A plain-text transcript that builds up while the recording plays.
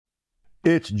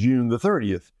It's June the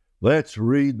 30th. Let's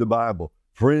read the Bible.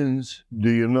 Friends, do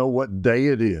you know what day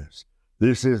it is?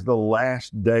 This is the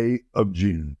last day of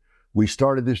June. We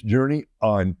started this journey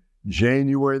on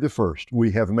January the 1st.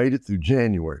 We have made it through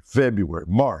January, February,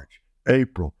 March,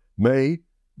 April, May,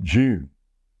 June.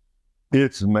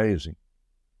 It's amazing.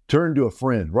 Turn to a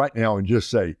friend right now and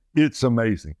just say, it's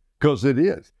amazing, because it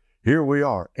is. Here we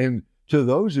are. And to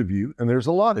those of you, and there's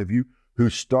a lot of you, who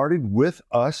started with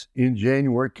us in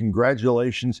January,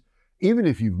 congratulations. Even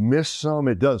if you've missed some,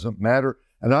 it doesn't matter.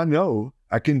 And I know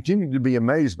I continue to be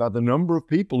amazed by the number of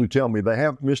people who tell me they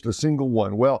haven't missed a single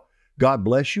one. Well, God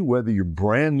bless you, whether you're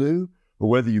brand new or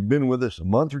whether you've been with us a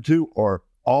month or two or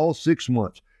all 6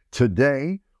 months.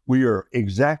 Today, we are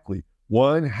exactly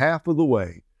one half of the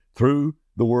way through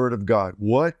the Word of God.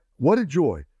 What a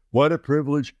joy, what a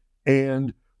privilege,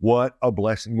 and what a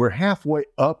blessing. We're halfway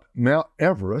up Mount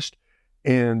Everest,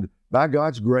 and by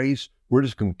God's grace, we're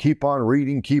just going to keep on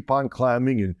reading, keep on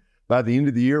climbing, and by the end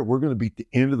of the year, we're going to be at the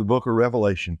end of the book of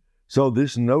Revelation. So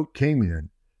this note came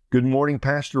in. Good morning,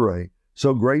 Pastor Ray.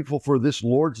 So grateful for this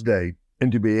Lord's Day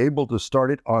and to be able to start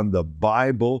it on the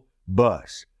Bible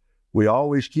bus. We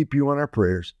always keep you on our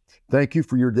prayers. Thank you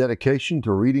for your dedication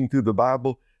to reading through the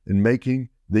Bible and making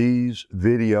these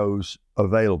videos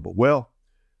available. Well,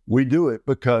 we do it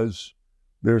because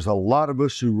there's a lot of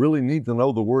us who really need to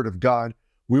know the Word of God.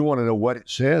 We want to know what it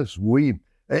says. And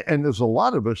there's a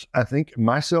lot of us, I think,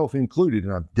 myself included,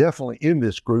 and I'm definitely in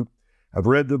this group. I've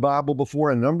read the Bible before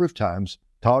a number of times,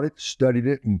 taught it, studied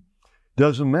it, and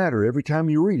doesn't matter. Every time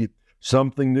you read it,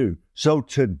 something new. So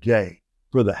today,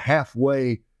 for the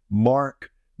halfway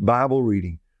mark Bible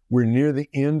reading, we're near the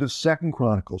end of 2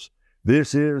 Chronicles.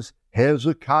 This is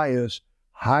Hezekiah's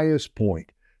highest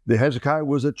point. The Hezekiah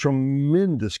was a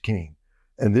tremendous king,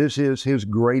 and this is his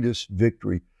greatest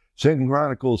victory. 2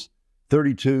 Chronicles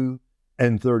 32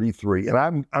 and 33. And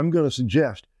I'm going to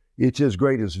suggest it's his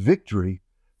greatest victory,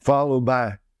 followed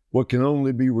by what can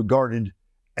only be regarded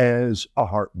as a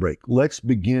heartbreak. Let's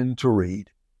begin to read.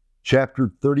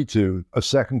 Chapter 32 of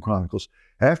 2 Chronicles.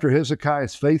 After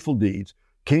Hezekiah's faithful deeds,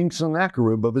 King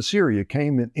Sennacherib of Assyria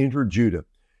came and entered Judah.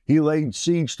 He laid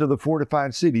siege to the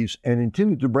fortified cities and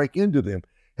intended to break into them.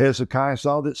 Hezekiah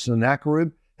saw that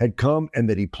Sennacherib had come and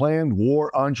that he planned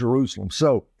war on Jerusalem.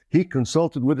 So he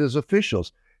consulted with his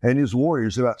officials and his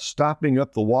warriors about stopping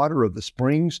up the water of the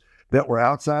springs that were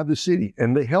outside the city,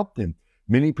 and they helped him.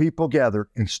 Many people gathered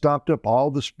and stopped up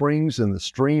all the springs and the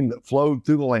stream that flowed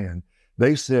through the land.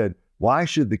 They said, "Why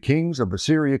should the kings of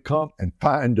Assyria come and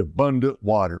find abundant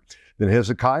water?" Then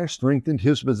Hezekiah strengthened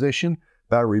his position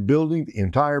by rebuilding the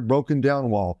entire broken down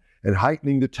wall and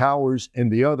heightening the towers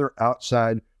and the other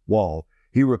outside wall.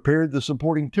 He repaired the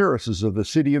supporting terraces of the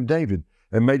city of David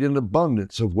and made an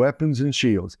abundance of weapons and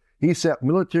shields. He set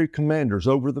military commanders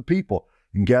over the people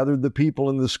and gathered the people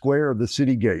in the square of the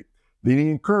city gate. Then he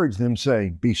encouraged them,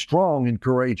 saying, "Be strong and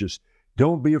courageous.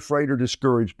 Don't be afraid or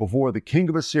discouraged before the king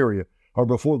of Assyria or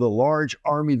before the large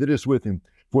army that is with him,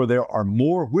 for there are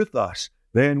more with us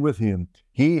than with him.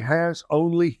 He has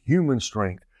only human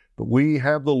strength, but we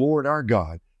have the Lord our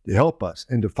God to help us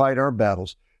and to fight our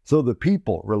battles." So the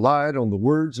people relied on the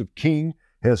words of King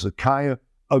Hezekiah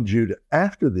of Judah.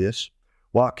 After this,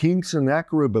 while King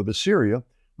Sennacherib of Assyria,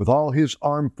 with all his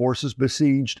armed forces,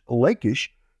 besieged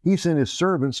Lachish, he sent his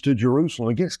servants to Jerusalem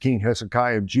against King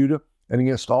Hezekiah of Judah and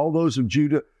against all those of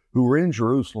Judah who were in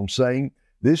Jerusalem, saying,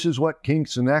 "This is what King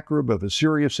Sennacherib of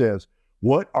Assyria says.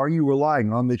 What are you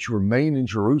relying on that you remain in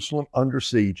Jerusalem under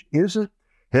siege? Isn't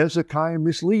Hezekiah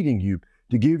misleading you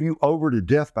to give you over to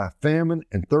death by famine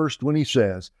and thirst when he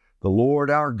says, 'The Lord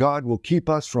our God will keep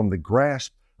us from the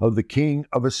grasp of the king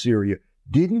of Assyria'?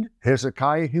 Didn't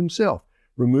Hezekiah himself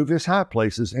remove his high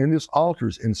places and his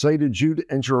altars and say to Judah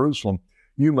and Jerusalem,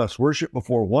 'You must worship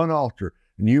before one altar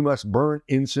and you must burn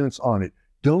incense on it'?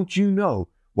 Don't you know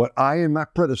what I and my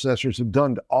predecessors have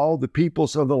done to all the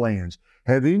peoples of the lands?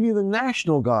 Have any of the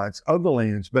national gods of the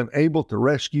lands been able to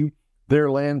rescue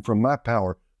their land from my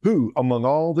power? Who among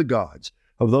all the gods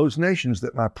of those nations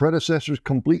that my predecessors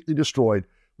completely destroyed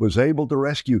was able to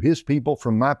rescue his people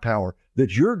from my power,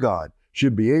 that your God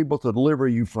should be able to deliver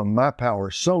you from my power?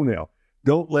 So now,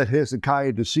 don't let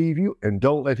Hezekiah deceive you, and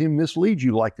don't let him mislead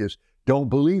you like this. Don't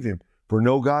believe him, for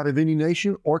no God of any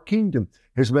nation or kingdom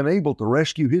has been able to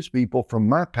rescue his people from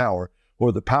my power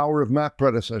or the power of my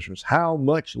predecessors. How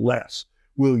much less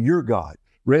will your God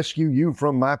rescue you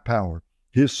from my power?"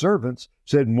 His servants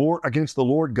said more against the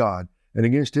Lord God and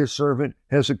against his servant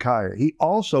Hezekiah. He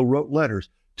also wrote letters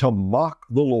to mock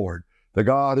the Lord, the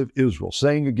God of Israel,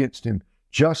 saying against him,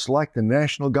 "Just like the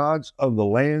national gods of the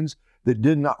lands that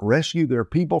did not rescue their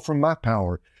people from my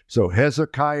power, So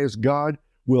Hezekiah's God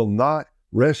will not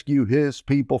rescue his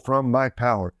people from my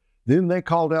power. Then they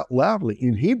called out loudly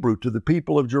in Hebrew to the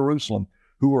people of Jerusalem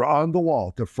who were on the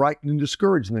wall to frighten and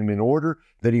discourage them in order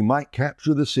that he might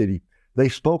capture the city. They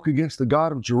spoke against the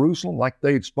God of Jerusalem like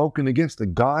they had spoken against the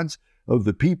gods of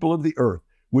the people of the earth,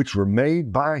 which were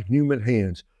made by human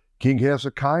hands. King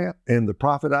Hezekiah and the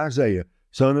prophet Isaiah,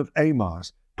 son of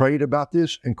Amoz, prayed about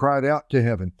this and cried out to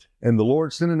heaven. And the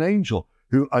Lord sent an angel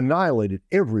who annihilated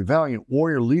every valiant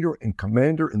warrior, leader, and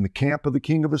commander in the camp of the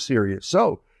king of Assyria.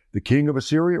 So the king of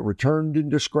Assyria returned in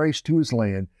disgrace to his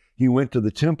land. He went to the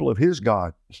temple of his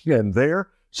God, and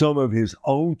there some of his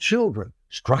own children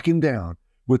struck him down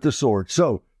with the sword.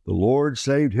 So the Lord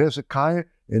saved Hezekiah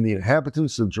and the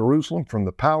inhabitants of Jerusalem from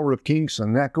the power of King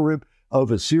Sennacherib of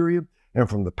Assyria and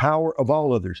from the power of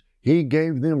all others. He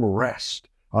gave them rest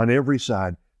on every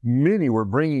side. Many were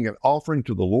bringing an offering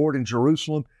to the Lord in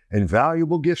Jerusalem and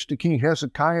valuable gifts to King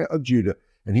Hezekiah of Judah,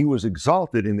 and he was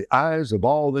exalted in the eyes of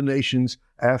all the nations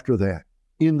after that.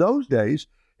 In those days,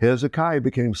 Hezekiah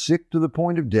became sick to the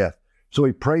point of death, so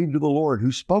he prayed to the Lord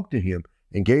who spoke to him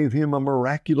and gave him a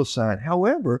miraculous sign.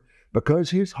 However, because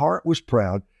his heart was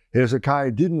proud,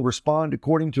 Hezekiah didn't respond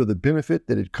according to the benefit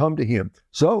that had come to him.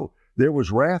 So there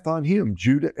was wrath on him,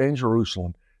 Judah and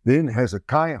Jerusalem. Then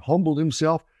Hezekiah humbled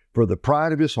himself for the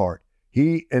pride of his heart,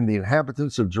 he and the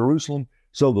inhabitants of Jerusalem,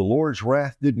 so the Lord's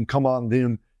wrath didn't come on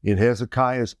them in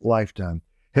Hezekiah's lifetime.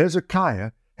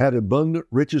 Hezekiah had abundant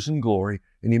riches and glory,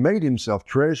 and he made himself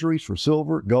treasuries for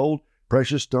silver, gold,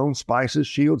 precious stones, spices,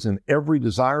 shields, and every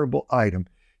desirable item.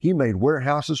 He made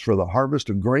warehouses for the harvest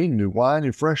of grain, new wine,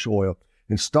 and fresh oil,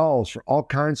 and stalls for all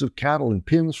kinds of cattle and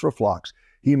pens for flocks.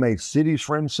 He made cities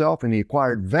for himself, and he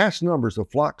acquired vast numbers of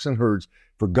flocks and herds,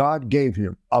 for God gave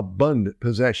him abundant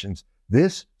possessions.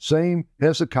 This same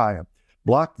Hezekiah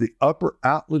blocked the upper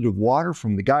outlet of water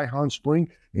from the Gihon spring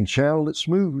and channeled it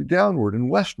smoothly downward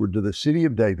and westward to the city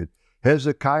of David.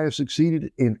 Hezekiah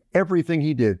succeeded in everything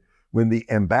he did. When the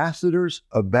ambassadors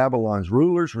of Babylon's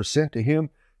rulers were sent to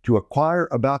him to inquire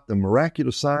about the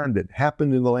miraculous sign that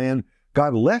happened in the land,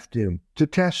 God left him to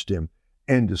test him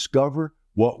and discover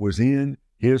what was in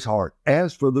his heart.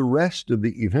 As for the rest of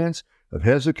the events of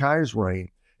Hezekiah's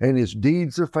reign and his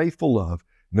deeds of faithful love,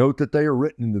 note that they are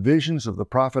written in the visions of the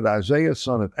prophet Isaiah,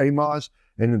 son of Amoz,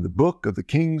 and in the book of the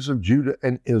kings of Judah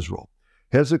and Israel.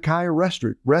 Hezekiah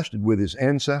rested with his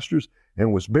ancestors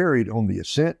and was buried on the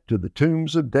ascent to the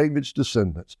tombs of David's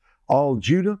descendants. All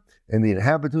Judah and the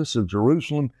inhabitants of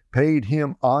Jerusalem paid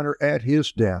him honor at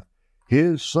his death.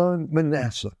 His son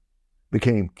Manasseh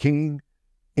became king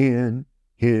in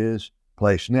his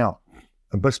place. Now,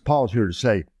 let's pause here to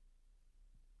say,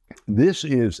 this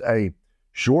is a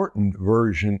shortened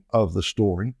version of the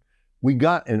story. We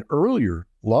got an earlier,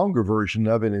 longer version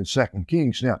of it in 2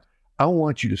 Kings. Now, I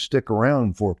want you to stick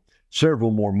around for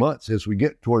several more months as we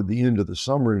get toward the end of the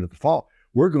summer and the fall.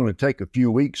 We're going to take a few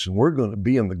weeks and we're going to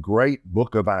be in the great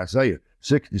book of Isaiah,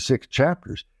 66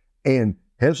 chapters. And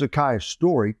Hezekiah's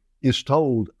story is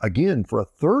told again for a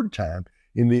third time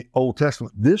in the Old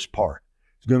Testament. This part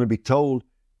is going to be told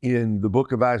in the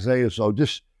book of Isaiah. So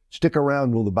just stick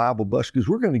around with the Bible bus because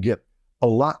we're going to get a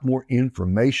lot more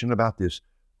information about this.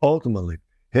 Ultimately,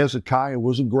 Hezekiah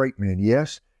was a great man.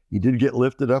 Yes, he did get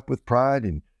lifted up with pride,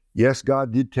 and yes,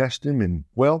 God did test him, and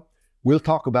well, we'll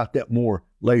talk about that more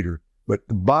later. But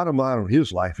the bottom line of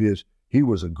his life is he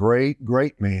was a great,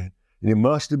 great man, and it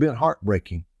must have been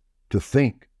heartbreaking to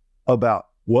think about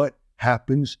what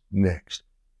happens next.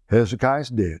 Hezekiah's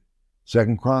dead.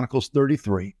 2 Chronicles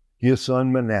 33, his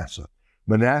son Manasseh.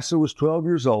 Manasseh was 12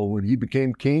 years old when he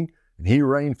became king, and he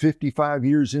reigned 55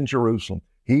 years in Jerusalem.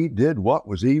 He did what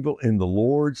was evil in the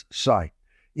Lord's sight,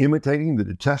 imitating the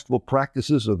detestable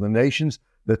practices of the nations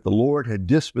that the Lord had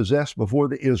dispossessed before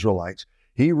the Israelites.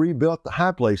 He rebuilt the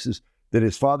high places that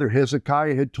his father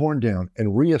Hezekiah had torn down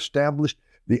and reestablished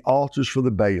the altars for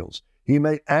the Baals. He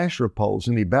made Asherah poles,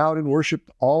 and he bowed and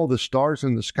worshiped all the stars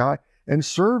in the sky and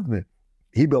served them.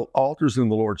 He built altars in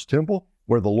the Lord's temple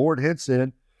where the Lord had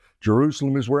said,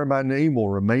 Jerusalem is where my name will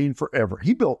remain forever.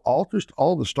 He built altars to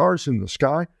all the stars in the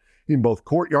sky in both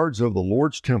courtyards of the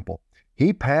Lord's temple.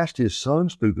 He passed his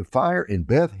sons through the fire in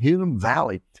Beth Hinnom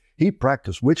Valley. He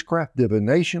practiced witchcraft,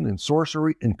 divination, and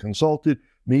sorcery, and consulted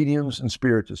mediums and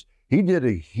spiritists. He did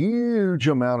a huge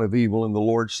amount of evil in the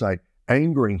Lord's sight,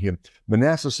 angering him.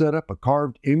 Manasseh set up a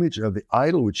carved image of the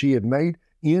idol which he had made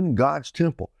in God's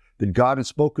temple that God had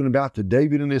spoken about to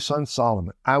David and his son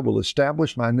Solomon. I will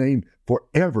establish my name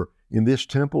forever in this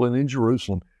temple and in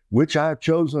Jerusalem, which I have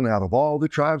chosen out of all the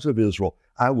tribes of Israel.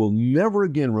 I will never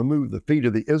again remove the feet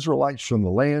of the Israelites from the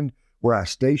land where I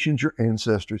stationed your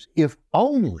ancestors. If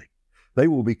only They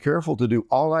will be careful to do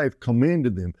all I have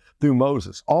commanded them through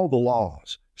Moses, all the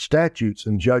laws, statutes,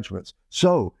 and judgments.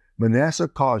 So Manasseh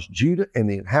caused Judah and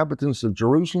the inhabitants of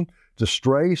Jerusalem to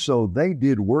stray, so they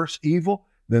did worse evil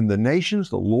than the nations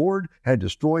the Lord had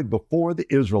destroyed before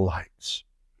the Israelites.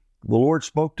 The Lord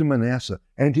spoke to Manasseh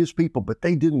and his people, but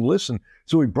they didn't listen.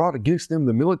 So he brought against them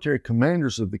the military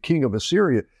commanders of the king of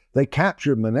Assyria. They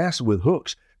captured Manasseh with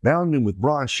hooks, bound him with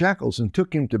bronze shackles, and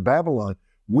took him to Babylon.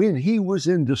 When he was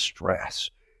in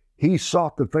distress, he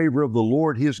sought the favor of the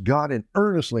Lord his God and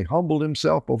earnestly humbled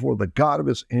himself before the God of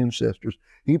his ancestors.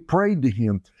 He prayed to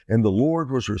him, and the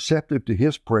Lord was receptive to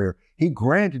his prayer. He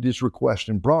granted his request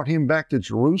and brought him back to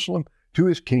Jerusalem, to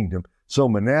his kingdom. So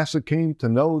Manasseh came to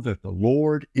know that the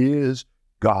Lord is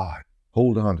God.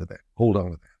 Hold on to that. Hold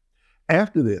on to that.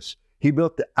 After this, he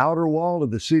built the outer wall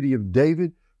of the city of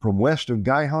David from west of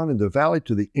Gihon in the valley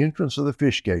to the entrance of the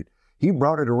fish gate. He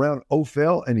brought it around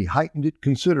Ophel, and he heightened it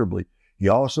considerably. He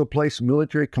also placed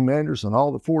military commanders in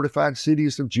all the fortified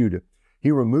cities of Judah. He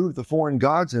removed the foreign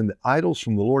gods and the idols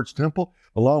from the Lord's temple,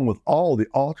 along with all the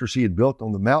altars he had built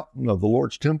on the mountain of the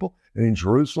Lord's temple and in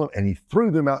Jerusalem, and he threw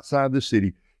them outside the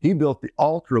city. He built the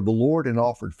altar of the Lord and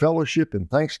offered fellowship and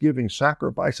thanksgiving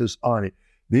sacrifices on it.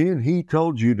 Then he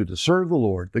told Judah to serve the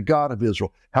Lord, the God of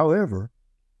Israel. However,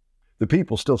 the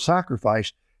people still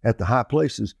sacrificed at the high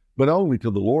places, but only to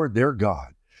the Lord their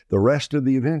God. The rest of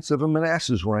the events of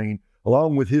Manasseh's reign,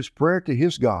 along with his prayer to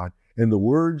his God and the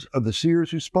words of the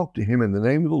seers who spoke to him in the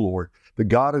name of the Lord, the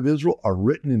God of Israel, are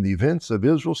written in the events of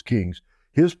Israel's kings.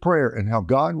 His prayer and how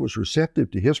God was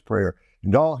receptive to his prayer,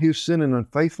 and all his sin and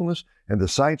unfaithfulness, and the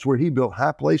sites where he built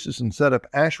high places and set up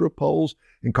Asherah poles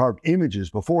and carved images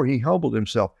before he humbled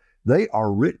himself, they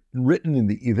are written in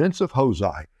the events of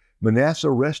Hosea. Manasseh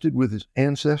rested with his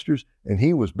ancestors, and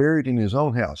he was buried in his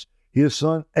own house. His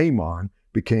son Amon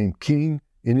became king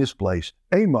in his place.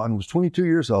 Amon was 22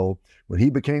 years old when he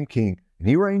became king, and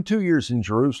he reigned 2 years in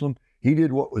Jerusalem. He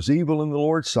did what was evil in the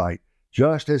Lord's sight,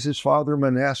 just as his father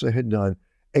Manasseh had done.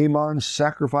 Amon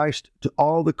sacrificed to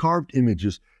all the carved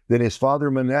images that his father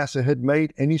Manasseh had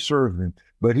made, and he served them.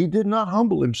 But he did not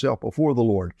humble himself before the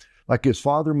Lord, like his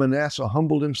father Manasseh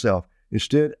humbled himself.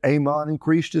 Instead, Amon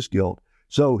increased his guilt.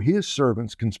 So his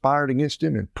servants conspired against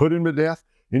him and put him to death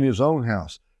in his own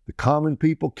house. The common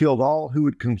people killed all who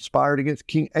had conspired against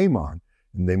King Amon,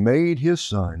 and they made his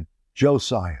son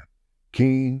Josiah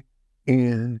king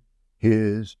in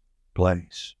his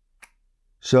place.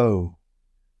 So,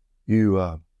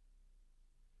 you're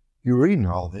reading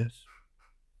all this.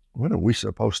 What are we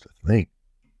supposed to think?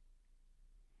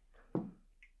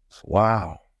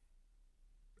 Wow.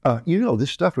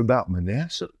 This stuff about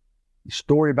Manasseh, the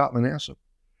story about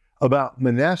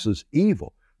Manasseh's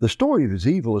evil. The story of his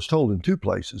evil is told in two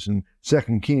places, in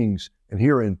 2 Kings and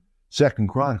here in 2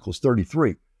 Chronicles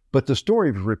 33. But the story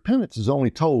of his repentance is only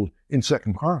told in 2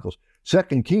 Chronicles.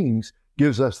 2 Kings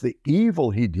gives us the evil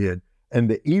he did and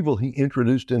the evil he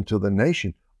introduced into the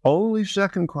nation. Only 2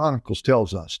 Chronicles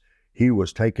tells us he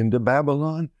was taken to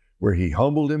Babylon, where he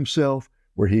humbled himself,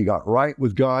 where he got right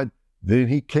with God. Then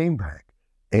he came back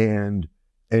and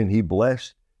he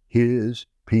blessed his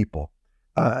people.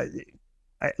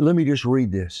 Let me just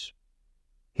read this.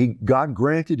 God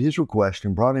granted his request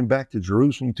and brought him back to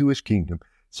Jerusalem, to his kingdom.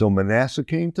 So Manasseh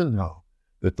came to know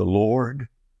that the Lord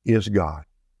is God.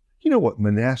 You know what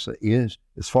Manasseh is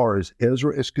as far as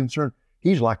Ezra is concerned?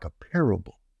 He's like a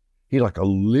parable. He's like a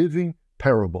living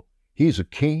parable. He's a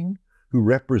king who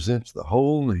represents the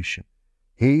whole nation.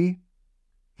 He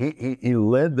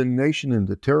led the nation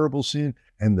into terrible sin,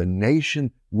 and the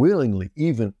nation willingly,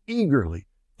 even eagerly,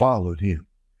 followed him.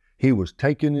 He was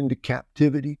taken into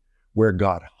captivity, where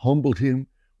God humbled him,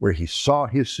 where he saw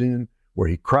his sin, where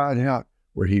he cried out,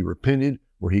 where he repented,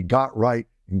 where he got right,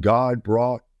 and God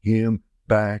brought him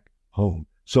back home.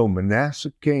 So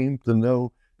Manasseh came to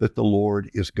know that the Lord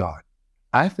is God.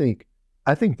 I think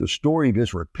the story of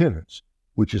his repentance,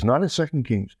 which is not in 2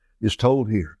 Kings, is told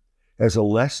here as a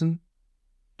lesson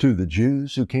to the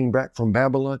Jews who came back from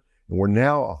Babylon, and were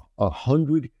now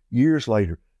 100 years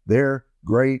later, their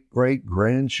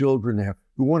great-great-grandchildren now,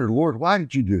 who wondered, Lord, why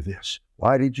did you do this?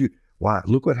 Why?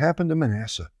 Look what happened to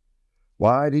Manasseh.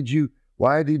 Why did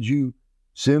you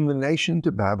send the nation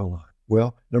to Babylon?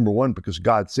 Well, number one, because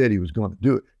God said he was going to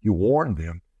do it. He warned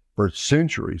them for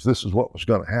centuries this is what was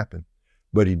going to happen.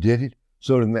 But he did it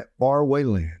so that in that faraway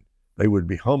land, they would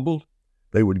be humbled,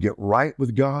 they would get right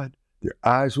with God, their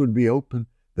eyes would be open,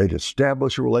 they'd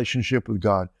establish a relationship with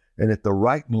God, and at the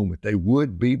right moment, they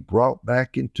would be brought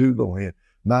back into the land.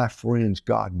 My friends,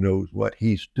 God knows what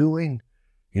he's doing.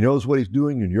 He knows what he's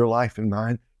doing in your life and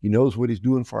mine. He knows what he's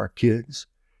doing for our kids.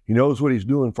 He knows what he's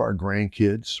doing for our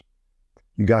grandkids.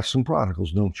 You got some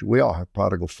prodigals, don't you? We all have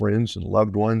prodigal friends and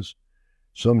loved ones.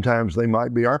 Sometimes they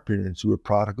might be our parents who are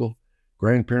prodigal,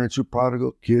 grandparents who are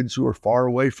prodigal, kids who are far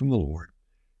away from the Lord,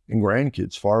 and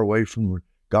grandkids far away from the Lord.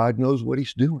 God knows what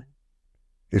he's doing.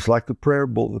 It's like the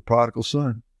parable of the prodigal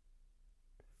son.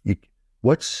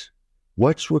 What's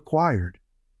required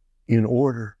in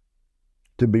order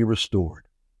to be restored?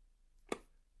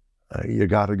 You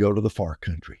got to go to the far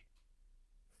country.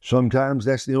 Sometimes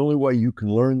that's the only way you can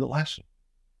learn the lesson.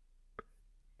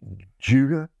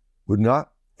 Judah would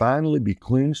not finally be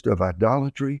cleansed of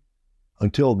idolatry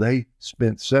until they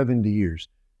spent 70 years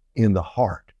in the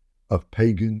heart of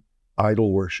pagan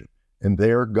idol worship. And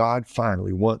there God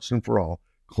finally, once and for all,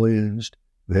 cleansed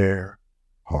their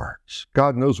hearts.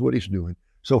 God knows what he's doing.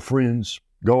 So friends,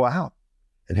 go out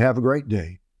and have a great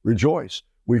day. Rejoice.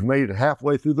 We've made it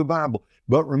halfway through the Bible.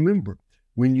 But remember,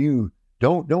 when you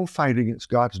don't fight against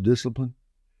God's discipline,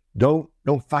 don't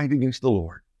fight against the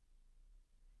Lord.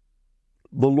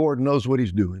 The Lord knows what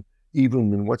he's doing,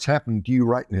 even when what's happening to you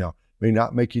right now may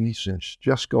not make any sense.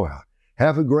 Just go out.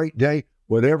 Have a great day.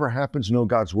 Whatever happens, know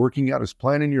God's working out his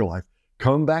plan in your life.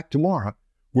 Come back tomorrow.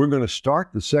 We're going to start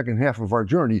the second half of our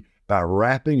journey by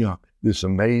wrapping up this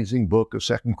amazing book of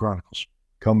 2 Chronicles.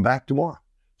 Come back tomorrow.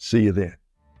 See you then.